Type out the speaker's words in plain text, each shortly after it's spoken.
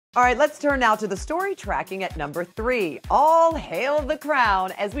All right, let's turn now to the story tracking at number 3. All hail the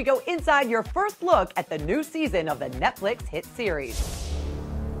crown as we go inside your first look at the new season of the Netflix hit series.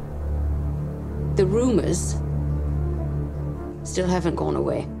 The rumors still haven't gone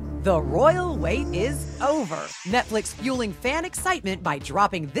away. The royal wait is over. Netflix fueling fan excitement by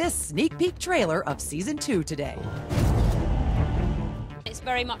dropping this sneak peek trailer of season 2 today. It's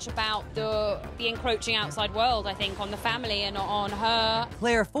very much about the encroaching outside world, I think, on the family and on her.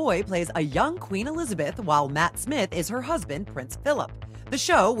 Claire Foye plays a young Queen Elizabeth, while Matt Smith is her husband, Prince Philip. The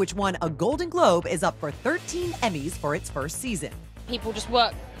show, which won a Golden Globe, is up for 13 Emmys for its first season. People just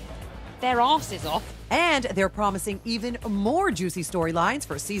work their asses off. And they're promising even more juicy storylines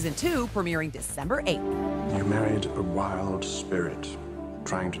for season 2, premiering December 8th. You married a wild spirit.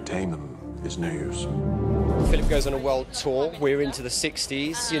 Trying to tame them is no use. Philip goes on a world tour. We're into the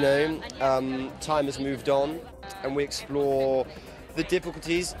 60s, you know. Time has moved on, and we explore the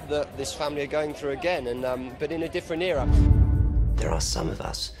difficulties that this family are going through again, but in a different era. There are some of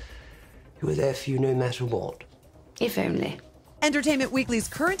us who are there for you no matter what. If only. Entertainment Weekly's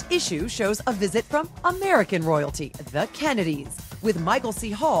current issue shows a visit from American royalty, the Kennedys, with Michael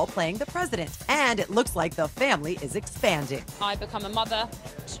C. Hall playing the president. And it looks like the family is expanding. I become a mother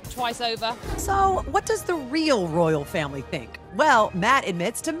twice over. So, what does the real royal family think? Well, Matt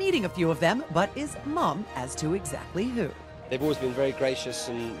admits to meeting a few of them, but is mum as to exactly who. They've always been very gracious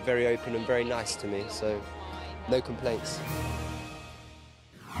and very open and very nice to me, so no complaints.